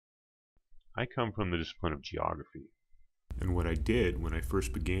I come from the discipline of geography. And what I did when I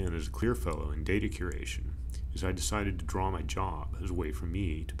first began as a clear fellow in data curation is I decided to draw my job as a way for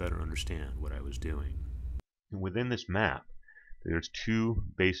me to better understand what I was doing. And within this map, there's two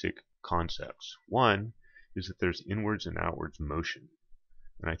basic concepts. One is that there's inwards and outwards motion.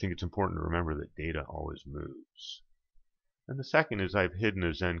 And I think it's important to remember that data always moves. And the second is I've hidden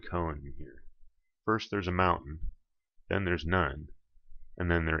a Zen koan in here. First there's a mountain, then there's none,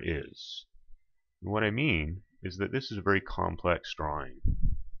 and then there is. And what I mean is that this is a very complex drawing.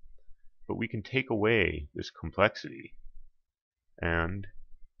 But we can take away this complexity and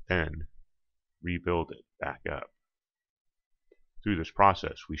then rebuild it back up. Through this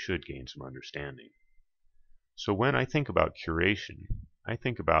process, we should gain some understanding. So when I think about curation, I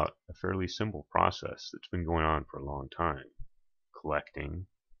think about a fairly simple process that's been going on for a long time. Collecting,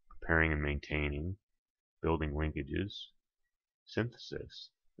 preparing and maintaining, building linkages, synthesis,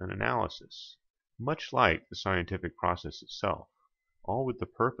 and analysis, much like the scientific process itself, all with the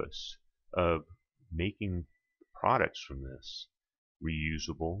purpose of making products from this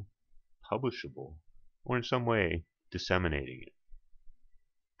reusable, publishable, or in some way disseminating it.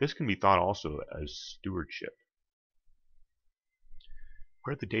 This can be thought also as stewardship.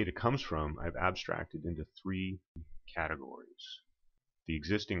 Where the data comes from, I've abstracted into three categories. The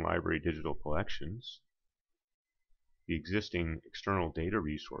existing library digital collections, the existing external data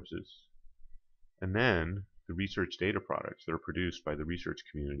resources, and then the research data products that are produced by the research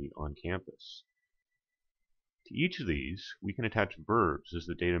community on campus. To each of these, we can attach verbs as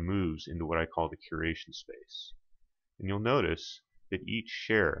the data moves into what I call the curation space. And you'll notice that each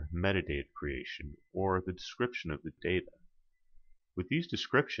share metadata creation, or the description of the data. With these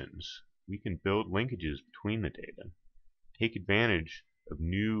descriptions, we can build linkages between the data, take advantage of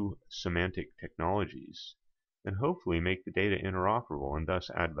new semantic technologies, and hopefully make the data interoperable and thus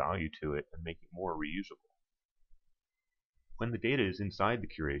add value to it and make it more reusable. When the data is inside the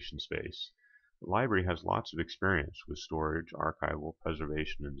curation space, the library has lots of experience with storage, archival,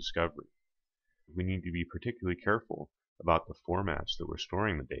 preservation, and discovery. We need to be particularly careful about the formats that we're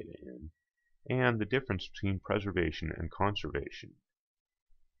storing the data in, and the difference between preservation and conservation.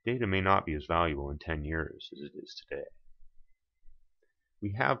 Data may not be as valuable in 10 years as it is today.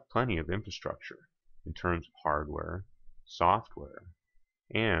 We have plenty of infrastructure in terms of hardware, software,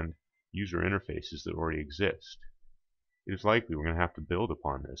 and user interfaces that already exist. It is likely we're going to have to build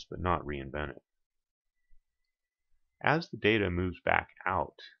upon this, but not reinvent it. As the data moves back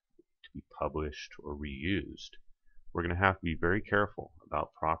out to be published or reused, we're going to have to be very careful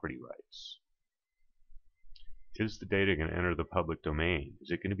about property rights. Is the data going to enter the public domain?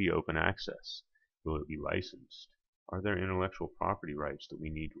 Is it going to be open access? Will it be licensed? Are there intellectual property rights that we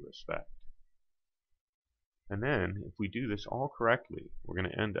need to respect? And then, if we do this all correctly, we're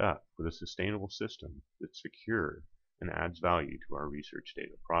going to end up with a sustainable system that's secure and adds value to our research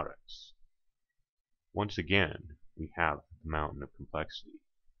data products. Once again, we have the mountain of complexity,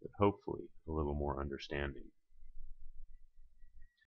 but hopefully a little more understanding.